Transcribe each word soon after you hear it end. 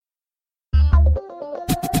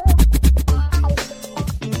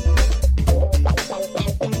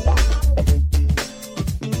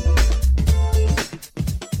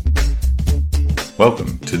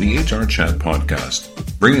Welcome to the HR Chat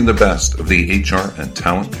podcast, bringing the best of the HR and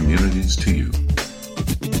talent communities to you.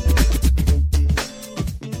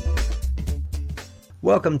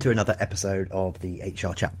 Welcome to another episode of the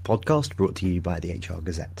HR Chat podcast, brought to you by the HR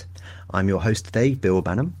Gazette. I'm your host today, Bill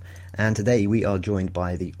Banham, and today we are joined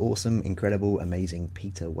by the awesome, incredible, amazing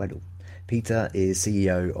Peter Weddle. Peter is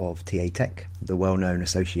CEO of TA Tech, the well-known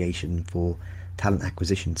association for talent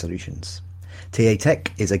acquisition solutions. TA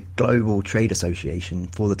Tech is a global trade association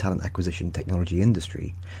for the talent acquisition technology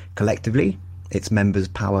industry. Collectively, its members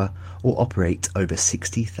power or operate over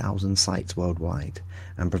 60,000 sites worldwide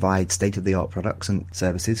and provide state-of-the-art products and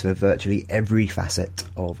services for virtually every facet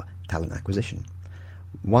of talent acquisition.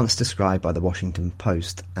 Once described by the Washington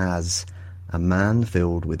Post as a man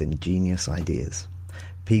filled with ingenious ideas,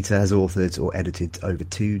 Peter has authored or edited over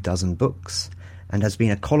 24 books and has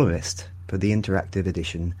been a columnist for the interactive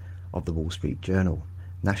edition of the Wall Street Journal,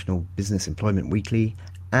 National Business Employment Weekly,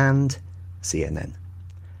 and CNN.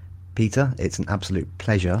 Peter, it's an absolute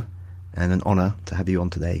pleasure and an honor to have you on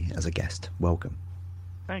today as a guest. Welcome.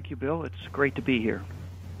 Thank you, Bill. It's great to be here.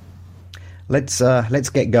 Let's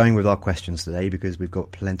get going with our questions today because we've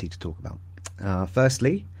got plenty to talk about.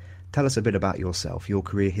 Firstly, tell us a bit about yourself, your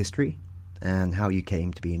career history, and how you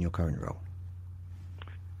came to be in your current role.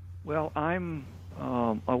 Well, I'm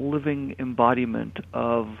a living embodiment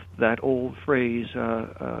of that old phrase,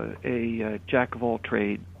 a jack of all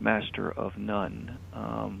trades, master of none.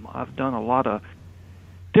 I've done a lot of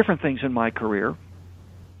different things in my career,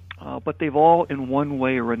 but they've all in one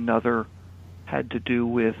way or another had to do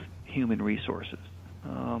with human resources.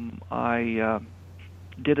 I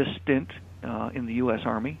did a stint in the U.S.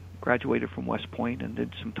 Army, graduated from West Point and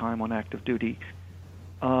did some time on active duty.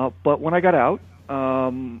 But when I got out,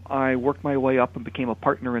 I worked my way up and became a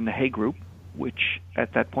partner in the Hay Group, which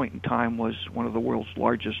at that point in time was one of the world's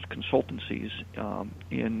largest consultancies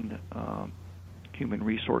in human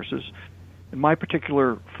resources. And my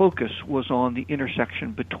particular focus was on the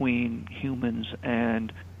intersection between humans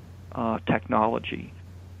and technology.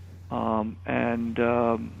 At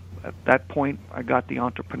that point, I got the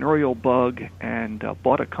entrepreneurial bug and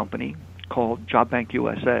bought a company called JobBank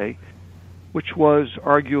USA, which was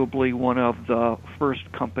arguably one of the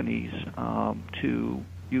first companies to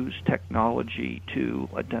use technology to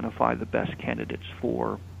identify the best candidates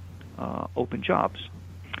for open jobs.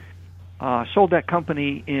 Sold that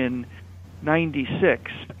company in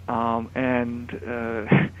 '96, and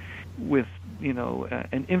with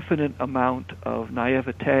an infinite amount of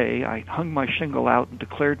naivete, I hung my shingle out and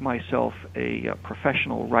declared myself a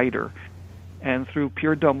professional writer. And through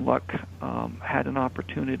pure dumb luck, had an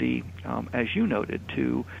opportunity, as you noted,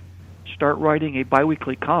 to start writing a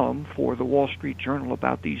biweekly column for the Wall Street Journal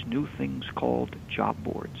about these new things called job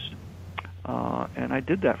boards. And I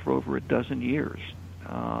did that for over a dozen years.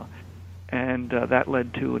 And that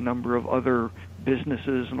led to a number of other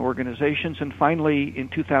businesses and organizations. And finally, in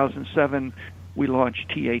 2007, we launched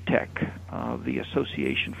TA Tech, the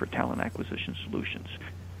Association for Talent Acquisition Solutions.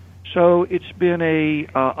 So it's been a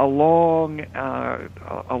long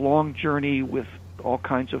journey with all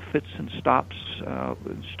kinds of fits and stops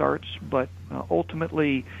and starts, but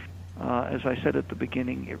ultimately, as I said at the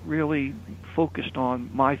beginning, it really focused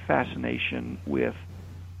on my fascination with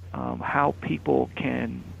how people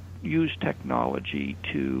can use technology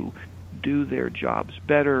to do their jobs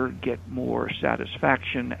better, get more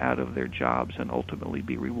satisfaction out of their jobs, and ultimately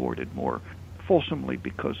be rewarded more fulsomely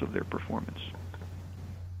because of their performance.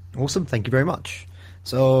 Awesome, thank you very much.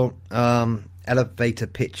 So, elevator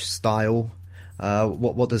pitch style,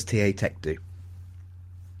 what does TA Tech do?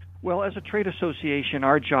 Well, as a trade association,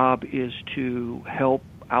 our job is to help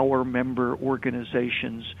our member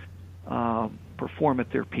organizations perform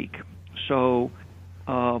at their peak. So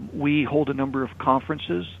we hold a number of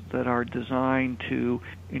conferences that are designed to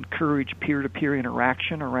encourage peer-to-peer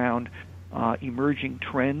interaction around emerging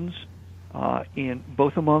trends in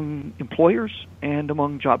both among employers and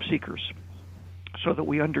among job seekers, so that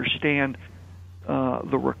we understand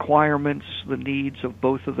the requirements, the needs of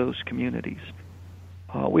both of those communities.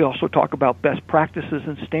 We also talk about best practices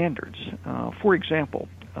and standards. For example,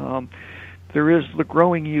 there is the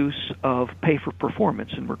growing use of pay for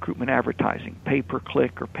performance in recruitment advertising, pay per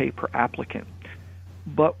click or pay per applicant.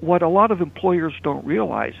 But what a lot of employers don't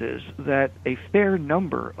realize is that a fair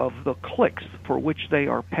number of the clicks for which they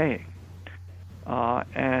are paying,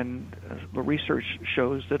 and the research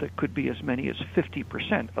shows that it could be as many as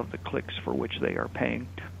 50% of the clicks for which they are paying,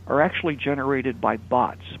 are actually generated by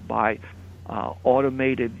bots, by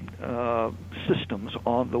automated systems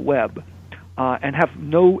on the web, and have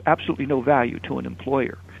absolutely no value to an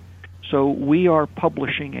employer. So we are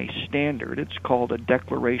publishing a standard. It's called a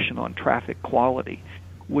Declaration on Traffic Quality,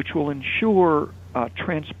 which will ensure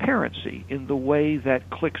transparency in the way that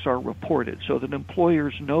clicks are reported so that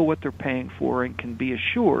employers know what they're paying for and can be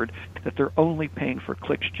assured that they're only paying for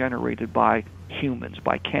clicks generated by humans,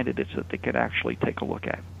 by candidates that they could actually take a look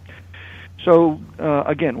at. So,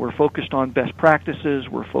 again, we're focused on best practices.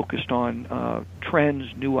 We're focused on trends,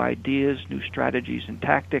 new ideas, new strategies and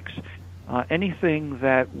tactics, anything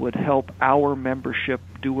that would help our membership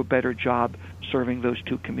do a better job serving those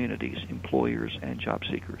two communities, employers and job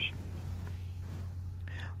seekers.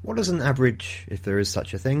 What does an average, if there is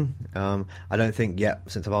such a thing, I don't think yet,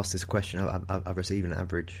 since I've asked this question, I've received an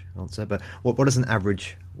average answer, but what does an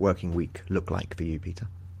average working week look like for you, Peter?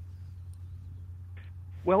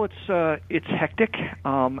 Well, it's hectic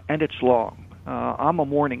and it's long. I'm a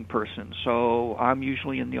morning person, so I'm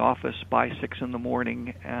usually in the office by 6 in the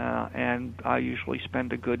morning, and I usually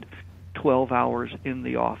spend a good 12 hours in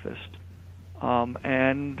the office.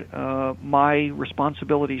 And my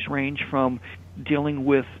responsibilities range from dealing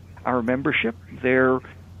with our membership, their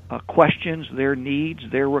questions, their needs,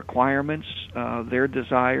 their requirements, their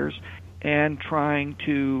desires, and trying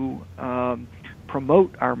to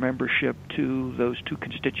promote our membership to those two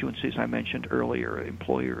constituencies I mentioned earlier,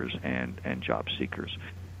 employers and job seekers.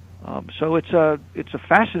 So it's a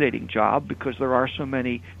fascinating job because there are so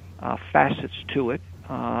many facets to it,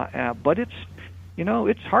 but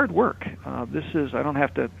it's hard work. This is, I don't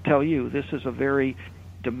have to tell you, this is a very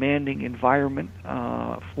demanding environment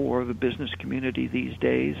for the business community these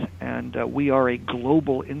days, and we are a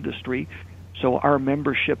global industry. So our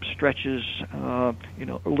membership stretches,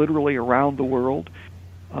 literally around the world.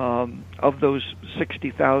 Of those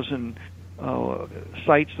 60,000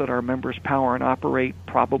 sites that our members power and operate,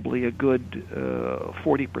 probably a good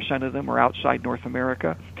 40% of them are outside North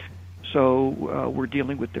America. So we're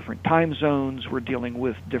dealing with different time zones. We're dealing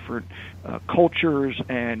with different cultures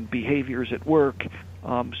and behaviors at work.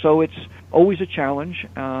 So it's always a challenge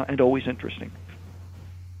and always interesting.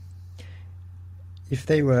 If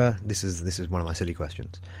they were, this is one of my silly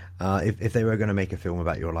questions. If they were going to make a film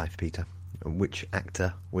about your life, Peter, which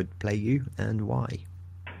actor would play you and why?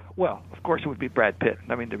 Well, of course it would be Brad Pitt.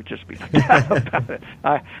 I mean, there would just be no doubt about it.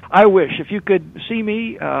 I wish. If you could see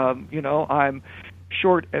me, I'm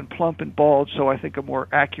short and plump and bald, so I think a more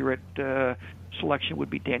accurate selection would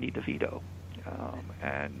be Danny DeVito.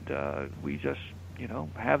 And we just,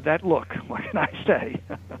 have that look. What can I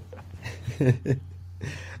say?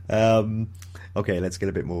 Okay, let's get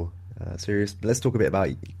a bit more serious. Let's talk a bit about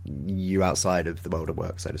you outside of the world of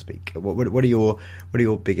work, so to speak. What are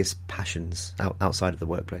your biggest passions outside of the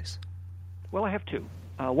workplace? Well, I have two.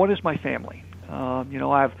 One is my family.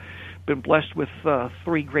 I've been blessed with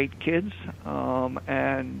 3 great kids,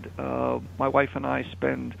 and my wife and I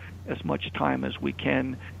spend as much time as we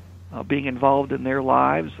can being involved in their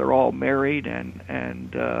lives. They're all married,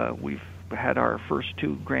 and we've had our first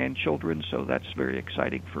 2 grandchildren, so that's very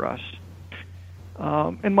exciting for us.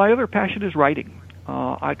 And my other passion is writing.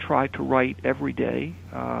 I try to write every day,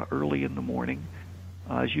 early in the morning.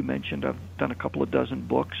 As you mentioned, I've done a couple of dozen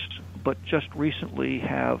books, but just recently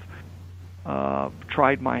have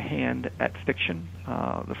tried my hand at fiction.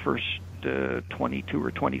 The first 22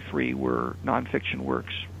 or 23 were nonfiction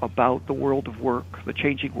works about the world of work, the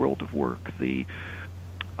changing world of work, the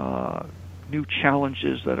new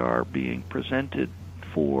challenges that are being presented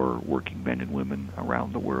for working men and women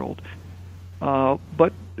around the world.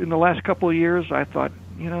 But in the last couple of years, I thought,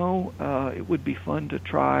 it would be fun to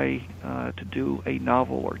try to do a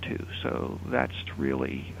novel or two. So that's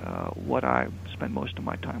really what I spend most of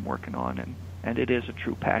my time working on, and it is a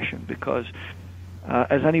true passion because,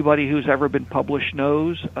 as anybody who's ever been published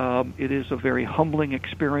knows, it is a very humbling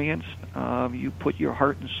experience. You put your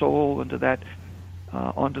heart and soul into that,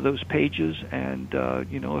 onto those pages, and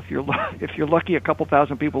if you're lucky, a couple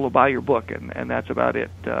thousand people will buy your book, and that's about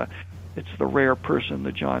it. It's the rare person,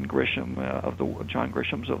 the John Grishams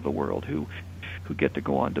of the world, who get to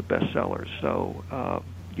go on to bestsellers. So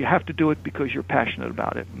you have to do it because you're passionate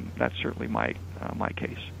about it, and that's certainly my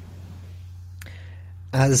case.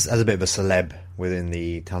 As a bit of a celeb within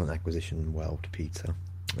the talent acquisition world, Peter,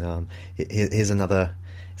 here's another.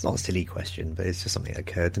 It's not a silly question, but it's just something that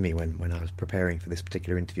occurred to me when I was preparing for this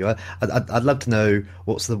particular interview. I'd love to know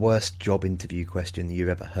what's the worst job interview question you've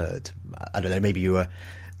ever heard. I don't know. Maybe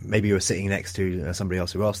you were sitting next to somebody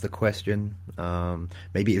else who asked the question.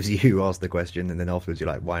 Maybe it was you who asked the question, and then afterwards you're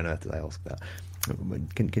like, "Why on earth did I ask that?"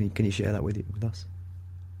 Can you share that with us?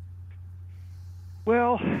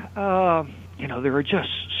 Well, there are just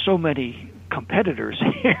so many competitors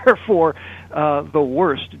here for the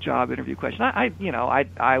worst job interview question.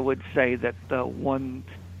 I would say that the one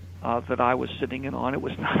that I was sitting in on, it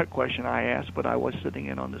was not a question I asked, but I was sitting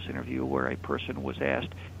in on this interview where a person was asked,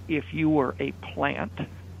 if you were a plant,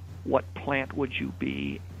 what plant would you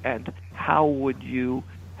be, and how would you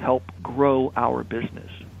help grow our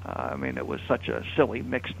business? It was such a silly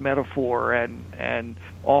mixed metaphor and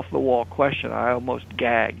off-the-wall question. I almost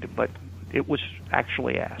gagged, but it was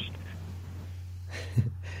actually asked.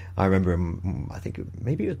 I remember, I think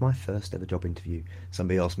maybe it was my first ever job interview.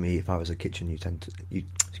 Somebody asked me if I was a kitchen utensil.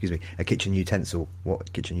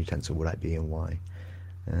 What kitchen utensil would I be and why?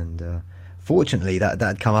 And fortunately, that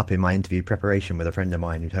had come up in my interview preparation with a friend of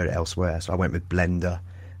mine who'd heard it elsewhere. So I went with blender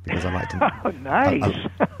because I like to. Oh,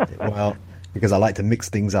 nice. Because I like to mix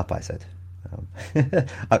things up. I said,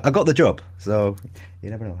 I got the job, so you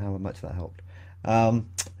never know how much that helped. Tell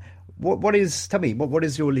me, what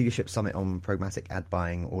is your Leadership Summit on Programmatic Ad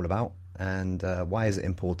Buying all about, and why is it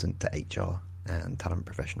important to HR and talent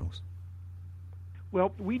professionals?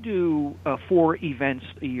 Well, we do 4 events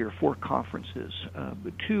a year, 4 conferences.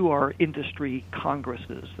 2 are industry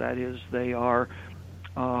congresses. That is, they are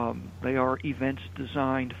events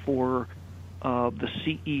designed for the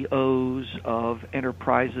CEOs of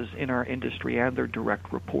enterprises in our industry and their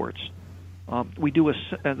direct reports.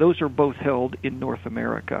 Those are both held in North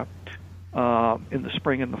America in the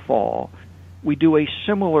spring and the fall. We do a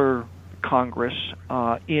similar congress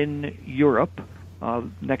in Europe.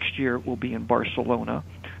 Next year it will be in Barcelona,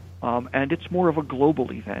 and it's more of a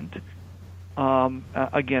global event.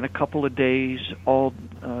 Again, a couple of days, all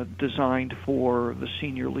designed for the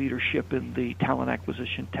senior leadership in the talent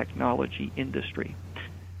acquisition technology industry.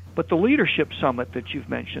 But the Leadership Summit that you've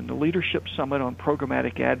mentioned, the Leadership Summit on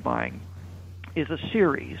Programmatic Ad Buying, is a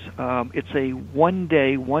series. It's a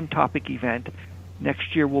one-day, one-topic event.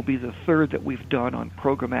 Next year will be the 3rd that we've done on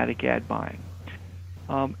programmatic ad buying.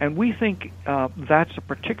 And we think that's a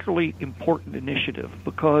particularly important initiative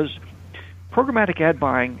because programmatic ad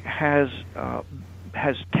buying has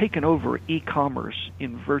taken over e-commerce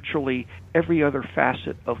in virtually every other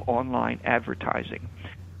facet of online advertising.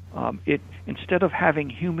 Instead of having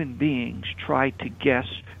human beings try to guess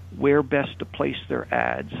where best to place their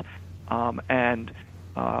ads and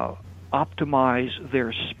optimize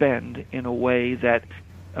their spend in a way that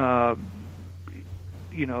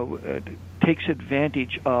takes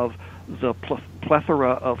advantage of the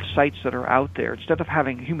plethora of sites that are out there. Instead of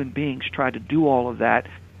having human beings try to do all of that,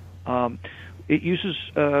 it uses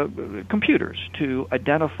computers to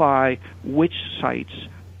identify which sites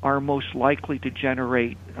are most likely to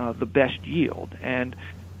generate the best yield, and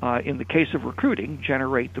in the case of recruiting,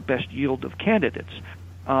 generate the best yield of candidates,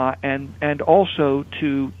 and also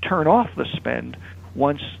to turn off the spend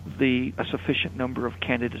once a sufficient number of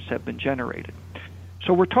candidates have been generated.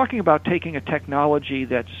 So we're talking about taking a technology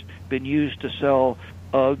that's been used to sell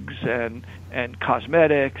Uggs and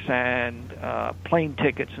cosmetics and plane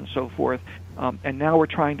tickets and so forth, and now we're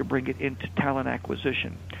trying to bring it into talent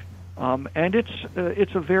acquisition. And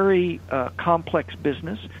it's a very complex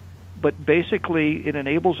business, but basically it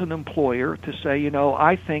enables an employer to say,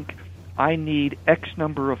 I think I need X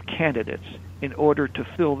number of candidates in order to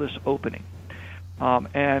fill this opening,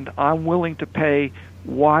 and I'm willing to pay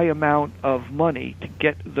Y amount of money to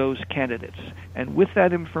get those candidates. And with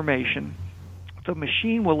that information, the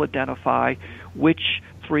machine will identify which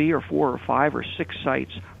 3 or 4 or 5 or 6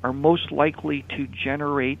 sites are most likely to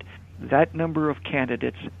generate that number of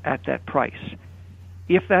candidates at that price.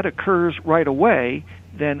 If that occurs right away,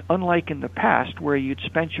 then unlike in the past where you'd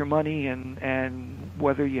spent your money and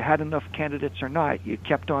whether you had enough candidates or not, you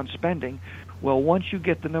kept on spending, well, once you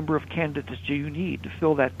get the number of candidates you need to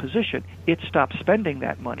fill that position, it stops spending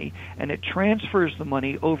that money, and it transfers the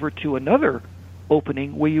money over to another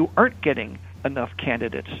opening where you aren't getting enough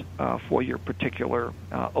candidates for your particular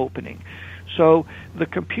opening. So the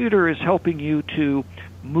computer is helping you to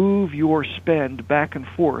move your spend back and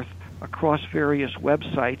forth across various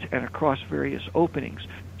websites and across various openings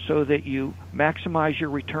so that you maximize your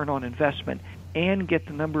return on investment and get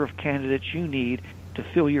the number of candidates you need to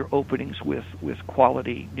fill your openings with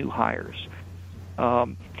quality new hires.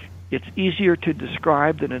 It's easier to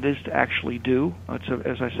describe than it is to actually do.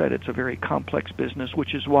 As I said, it's a very complex business,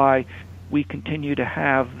 which is why we continue to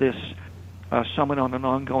have this summit on an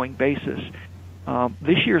ongoing basis.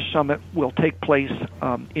 This year's summit will take place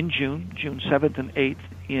in June 7th and 8th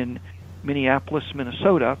in Minneapolis,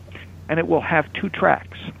 Minnesota, and it will have 2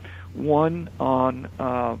 tracks. One on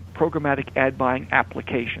programmatic ad buying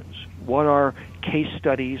applications. What are case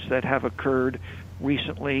studies that have occurred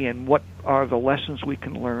recently, and what are the lessons we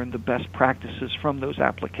can learn, the best practices from those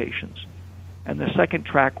applications? and the second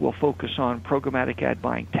track will focus on programmatic ad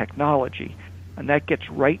buying technology, and that gets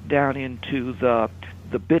right down into the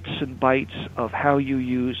bits and bytes of how you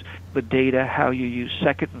use the data, how you use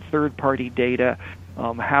second and third party data,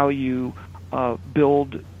 how you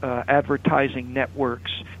build advertising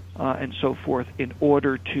networks and so forth in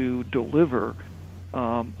order to deliver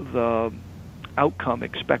the outcome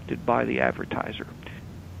expected by the advertiser.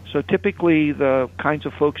 So typically the kinds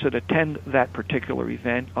of folks that attend that particular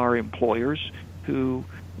event are employers who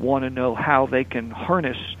want to know how they can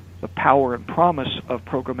harness the power and promise of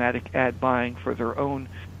programmatic ad buying for their own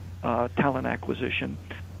talent acquisition,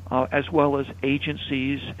 as well as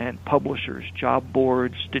agencies and publishers, job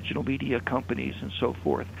boards, digital media companies, and so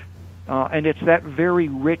forth. And it's that very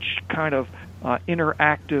rich kind of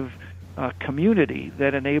interactive community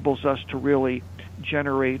that enables us to really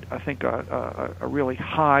generate, I think, a really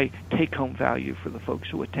high take-home value for the folks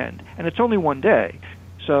who attend. And it's only one day,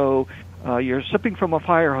 so you're sipping from a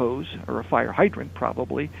fire hose, or a fire hydrant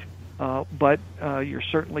probably, but you're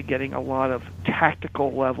certainly getting a lot of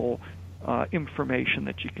tactical level information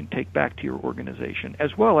that you can take back to your organization,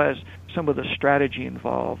 as well as some of the strategy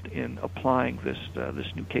involved in applying this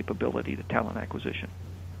new capability to talent acquisition.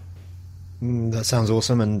 That sounds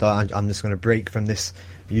awesome, and I'm just going to break from this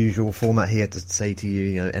usual format here to say to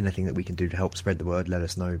you, anything that we can do to help spread the word, let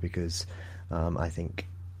us know, because I think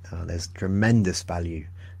there's tremendous value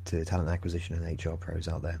to talent acquisition and HR pros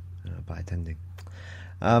out there by attending.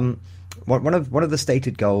 One of the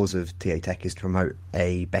stated goals of TA Tech is to promote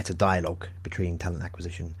a better dialogue between talent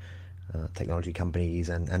acquisition technology companies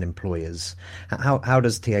and employers. How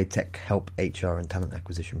does TA Tech help HR and talent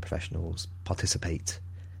acquisition professionals participate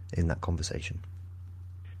in that conversation?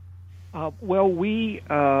 Well, we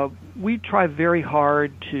try very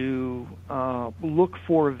hard to look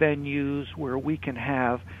for venues where we can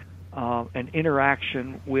have an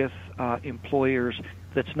interaction with employers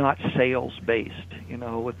that's not sales-based,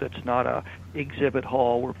 that's not a exhibit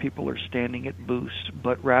hall where people are standing at booths,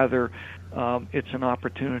 but rather it's an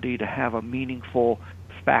opportunity to have a meaningful,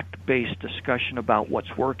 fact-based discussion about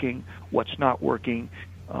what's working, what's not working,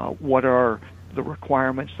 what are the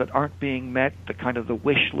requirements that aren't being met, the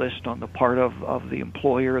wish list on the part of the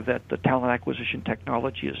employer that the talent acquisition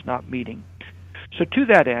technology is not meeting. So to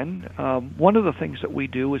that end, one of the things that we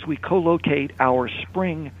do is we co-locate our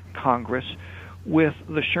spring Congress with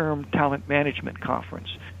the SHRM Talent Management Conference.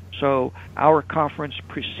 So our conference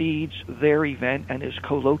precedes their event and is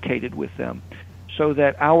co-located with them, so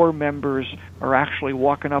that our members are actually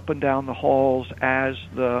walking up and down the halls as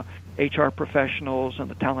the HR professionals and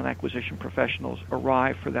the talent acquisition professionals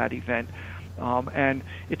arrive for that event. And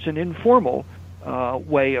it's an informal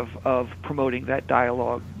way of promoting that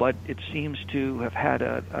dialogue, but it seems to have had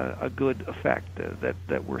a good effect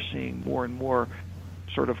that we're seeing more and more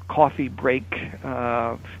sort of coffee break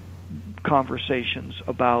conversations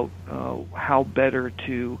about how better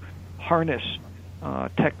to harness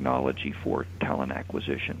technology for talent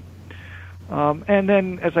acquisition. And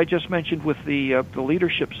then, as I just mentioned with the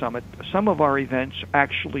Leadership Summit, some of our events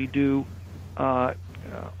actually do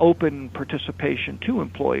open participation to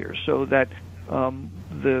employers, so that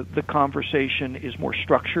the conversation is more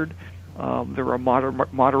structured. There are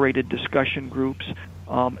moderated discussion groups,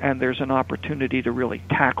 and there's an opportunity to really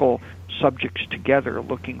tackle subjects together,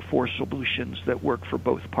 looking for solutions that work for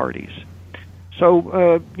both parties.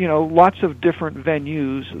 So, lots of different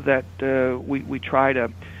venues that we try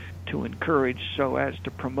to encourage so as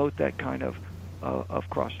to promote that kind of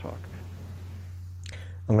crosstalk.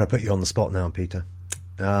 I'm going to put you on the spot now, Peter.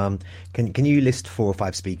 Can you list 4 or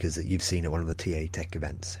 5 speakers that you've seen at one of the TA Tech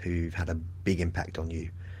events who've had a big impact on you,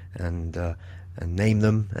 and name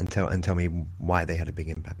them and tell me why they had a big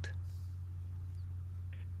impact?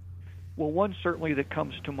 Well, one certainly that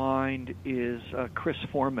comes to mind is Chris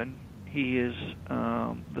Foreman. He is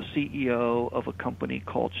the CEO of a company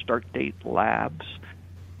called StartDate Labs,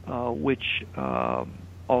 which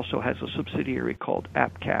also has a subsidiary called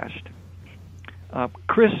Appcast.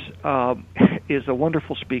 Chris is a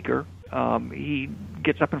wonderful speaker. He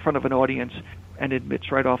gets up in front of an audience and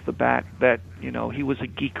admits right off the bat that he was a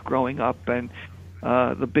geek growing up, and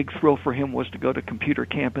the big thrill for him was to go to computer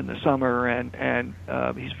camp in the summer, and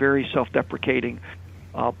he's very self-deprecating,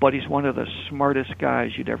 but he's one of the smartest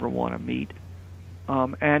guys you'd ever want to meet.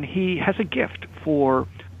 And he has a gift for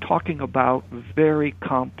talking about very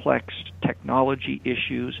complex technology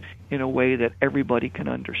issues in a way that everybody can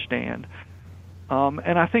understand.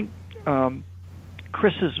 And I think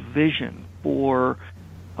Chris's vision for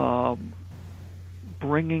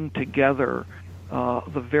bringing together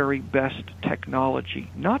the very best technology,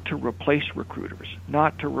 not to replace recruiters,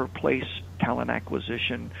 not to replace talent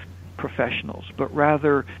acquisition professionals, but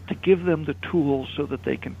rather to give them the tools so that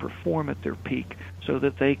they can perform at their peak, so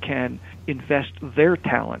that they can invest their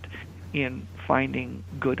talent in finding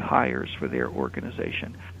good hires for their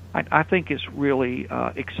organization. I think it's really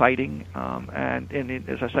exciting, and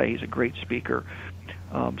as I say, he's a great speaker.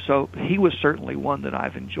 So he was certainly one that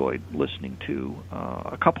I've enjoyed listening to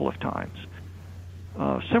a couple of times.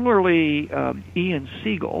 Similarly, Ian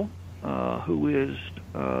Siegel, who is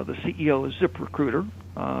the CEO of ZipRecruiter.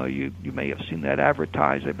 You may have seen that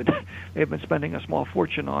advertised. They've been spending a small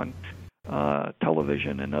fortune on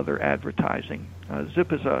television and other advertising.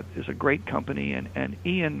 Zip is a great company, and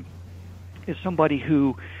Ian is somebody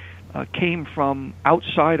who came from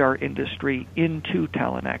outside our industry into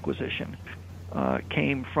talent acquisition,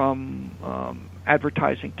 came from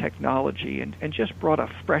advertising technology, and just brought a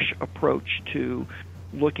fresh approach to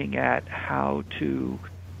looking at how to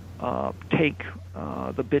take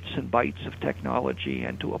the bits and bytes of technology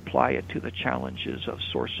and to apply it to the challenges of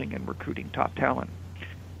sourcing and recruiting top talent.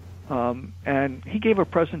 And he gave a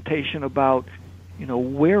presentation about,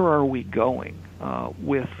 where are we going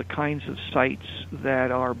with the kinds of sites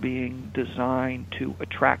that are being designed to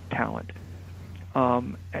attract talent.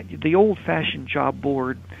 The old-fashioned job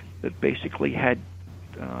board that basically had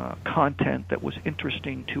content that was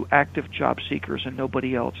interesting to active job seekers and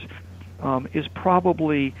nobody else is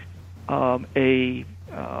probably a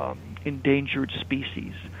endangered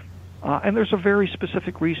species. And there's a very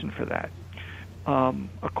specific reason for that.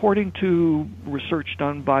 According to research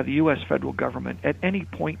done by the U.S. federal government, at any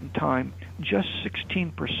point in time, just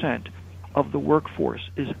 16% of the workforce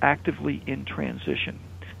is actively in transition.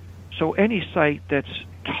 So any site that's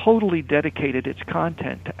totally dedicated its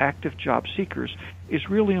content to active job seekers is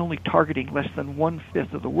really only targeting less than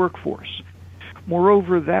 1/5 of the workforce.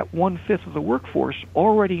 Moreover, that 1/5 of the workforce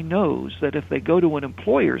already knows that if they go to an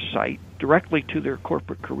employer's site, directly to their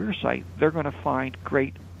corporate career site, they're going to find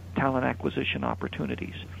great talent acquisition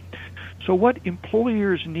opportunities. So what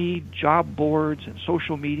employers need job boards and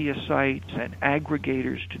social media sites and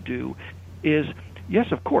aggregators to do is,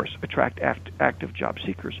 yes, of course, attract active job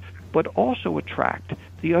seekers, but also attract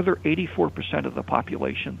the other 84% of the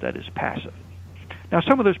population that is passive. Now,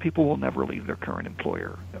 some of those people will never leave their current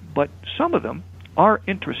employer, but some of them are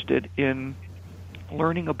interested in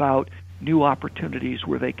learning about new opportunities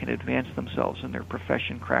where they can advance themselves in their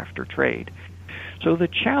profession, craft, or trade. So the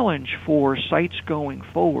challenge for sites going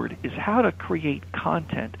forward is how to create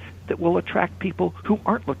content that will attract people who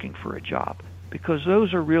aren't looking for a job, because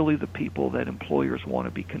those are really the people that employers want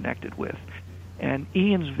to be connected with. And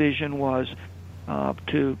Ian's vision was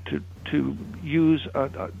to use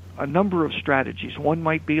a number of strategies. One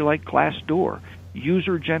might be like Glassdoor,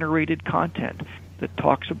 user-generated content that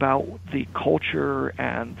talks about the culture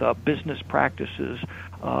and the business practices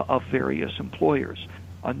of various employers.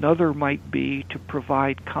 Another might be to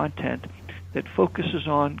provide content that focuses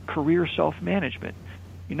on career self-management.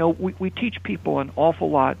 We teach people an awful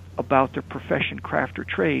lot about their profession, craft, or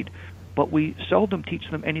trade, but we seldom teach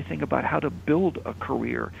them anything about how to build a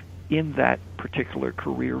career in that particular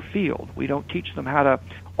career field. We don't teach them how to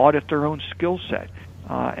audit their own skill set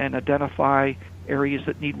and identify areas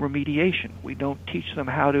that need remediation. We don't teach them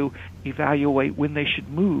how to evaluate when they should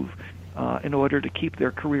move in order to keep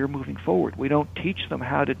their career moving forward. We don't teach them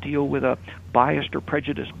how to deal with a biased or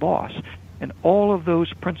prejudiced boss. And all of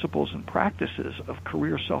those principles and practices of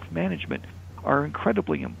career self-management are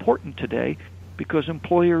incredibly important today, because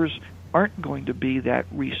employers aren't going to be that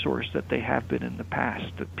resource that they have been in the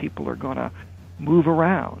past, that people are going to move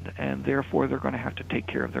around, and therefore they're going to have to take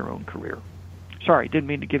care of their own career. Sorry, didn't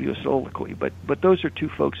mean to give you a soliloquy, but those are two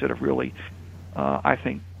folks that have really, I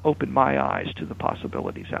think, opened my eyes to the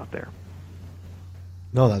possibilities out there.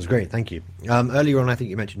 No, that was great. Thank you. Earlier on, I think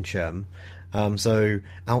you mentioned SHRM. So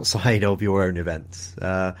outside of your own events,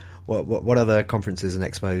 what other conferences and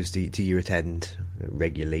expos do you attend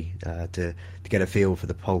regularly to get a feel for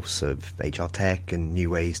the pulse of HR tech and new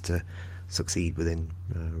ways to succeed within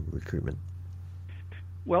recruitment?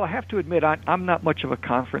 Well, I have to admit, I'm not much of a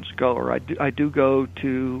conference goer. I do go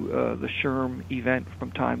to the SHRM event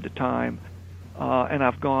from time to time, and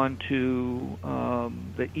I've gone to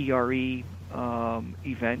the ERE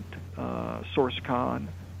event, SourceCon,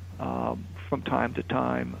 from time to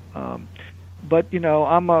time. But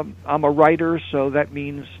I'm a writer, so that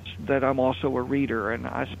means that I'm also a reader, and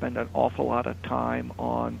I spend an awful lot of time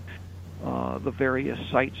on the various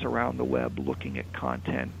sites around the web looking at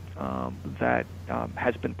content that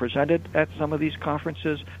has been presented at some of these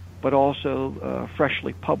conferences, but also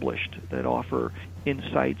freshly published that offer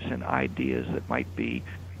insights and ideas that might be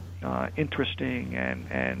interesting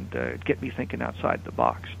and get me thinking outside the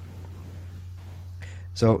box.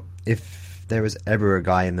 So if there was ever a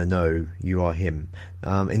guy in the know, you are him.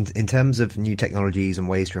 In terms of new technologies and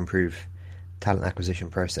ways to improve talent acquisition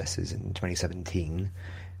processes in 2017,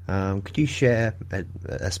 could you share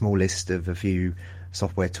a small list of a few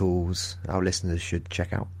software tools our listeners should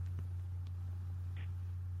check out?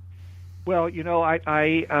 Well,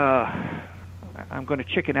 I'm going to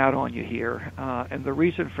chicken out on you here, and the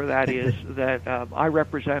reason for that is that I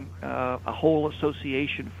represent a whole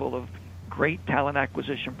association full of great talent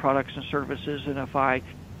acquisition products and services, and if I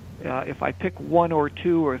pick one or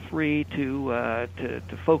two or three to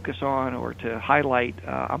focus on or to highlight,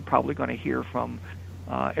 I'm probably going to hear from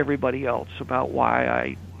everybody else about why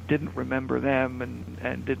I didn't remember them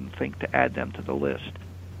and didn't think to add them to the list.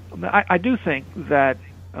 I do think that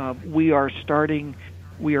we are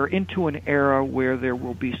into an era where there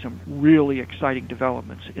will be some really exciting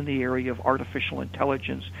developments in the area of artificial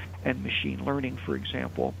intelligence and machine learning, for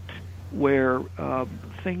example, where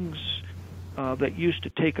things that used to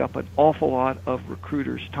take up an awful lot of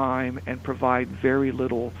recruiters' time and provide very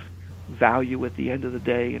little value at the end of the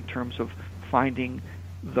day in terms of finding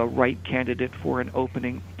the right candidate for an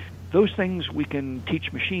opening. Those things we can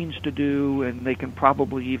teach machines to do, and they can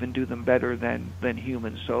probably even do them better than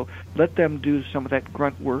humans. So let them do some of that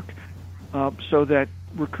grunt work so that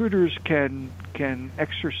recruiters can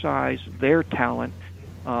exercise their talent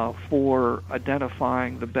for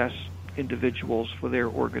identifying the best individuals for their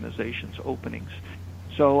organization's openings.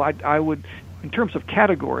 So I would, in terms of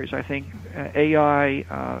categories, I think AI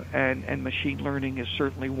and machine learning is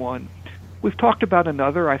certainly one. We've talked about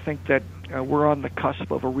another. I think that we're on the cusp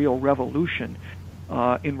of a real revolution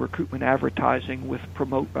in recruitment advertising with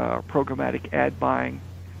programmatic ad buying.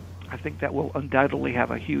 I think that will undoubtedly have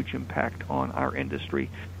a huge impact on our industry.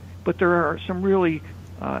 But there are some really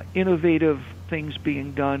innovative things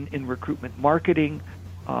being done in recruitment marketing,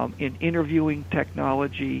 in interviewing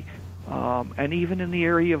technology, and even in the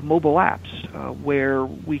area of mobile apps, where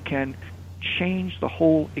we can change the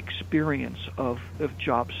whole experience of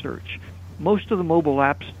job search. Most of the mobile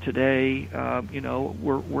apps today,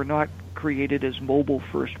 were not created as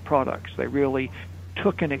mobile-first products. They really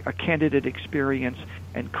took a candidate experience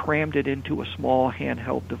and crammed it into a small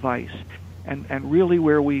handheld device. And really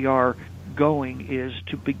where we are going is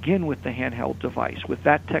to begin with the handheld device, with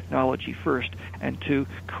that technology first, and to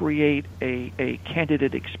create a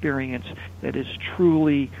candidate experience that is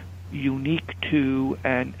truly unique to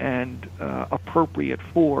and appropriate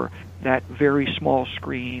for that very small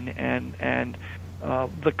screen and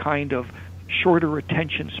the kind of shorter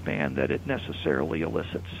attention span that it necessarily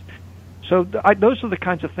elicits. So those are the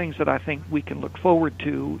kinds of things that I think we can look forward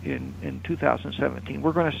to in 2017.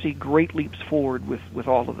 We're going to see great leaps forward with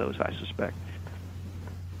all of those, I suspect.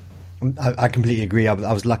 I completely agree. I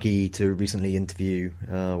was lucky to recently interview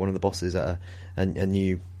one of the bosses at a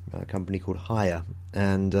new company called Hire,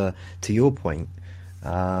 and to your point,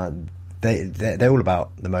 they're all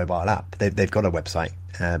about the mobile app. They've got a website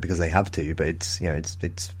because they have to, but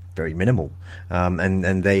it's very minimal,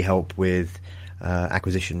 and they help with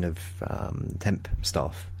acquisition of temp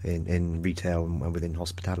staff in retail and within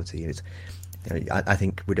hospitality. I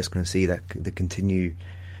think we're just going to see that the continued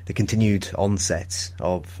onset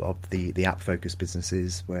of the app focused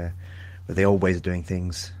businesses where the old ways of doing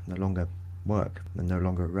things no longer work and no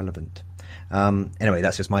longer relevant. Anyway,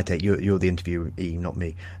 that's just my take. You're the interviewee, not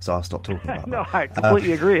me, so I'll stop talking about No, that. I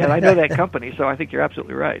completely agree, and I know that company, so I think you're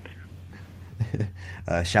absolutely right.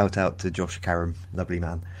 Shout out to Josh Karam, lovely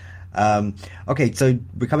man. Okay, so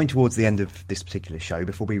we're coming towards the end of this particular show.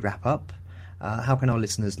 Before we wrap up, how can our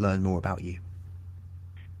listeners learn more about you?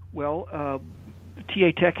 Well,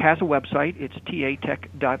 TA Tech has a website. It's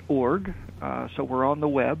tatech.org, so we're on the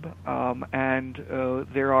web, and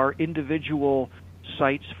there are individual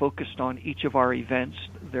sites focused on each of our events.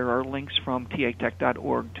 There are links from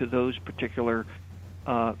tatech.org to those particular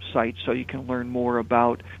sites, so you can learn more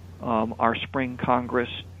about our spring congress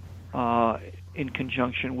in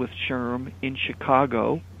conjunction with SHRM in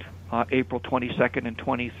Chicago, April 22nd and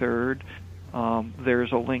 23rd.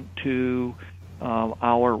 There's a link to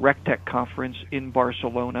our RecTech conference in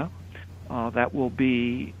Barcelona. That will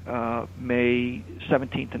be May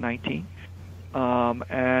 17th and 19th.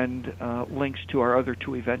 And links to our other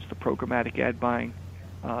two events, the Programmatic Ad Buying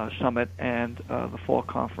Summit and the Fall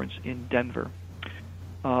Conference in Denver.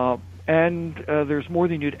 And there's more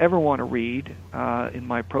than you'd ever want to read in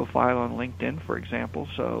my profile on LinkedIn, for example.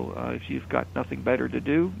 So if you've got nothing better to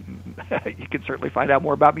do, you can certainly find out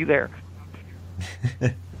more about me there.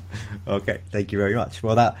 Okay, thank you very much.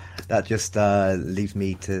 Well, that just leaves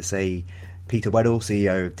me to say, Peter Weddle,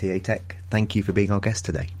 CEO of TA Tech, thank you for being our guest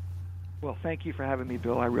today. Well, thank you for having me,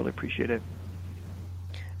 Bill. I really appreciate it.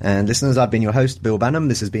 And listeners, I've been your host, Bill Banham.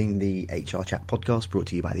 This has been the HR Chat podcast brought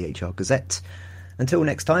to you by the HR Gazette. Until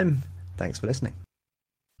next time, thanks for listening.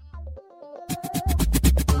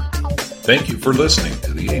 Thank you for listening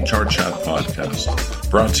to the HR Chat podcast,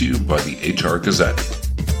 brought to you by the HR Gazette.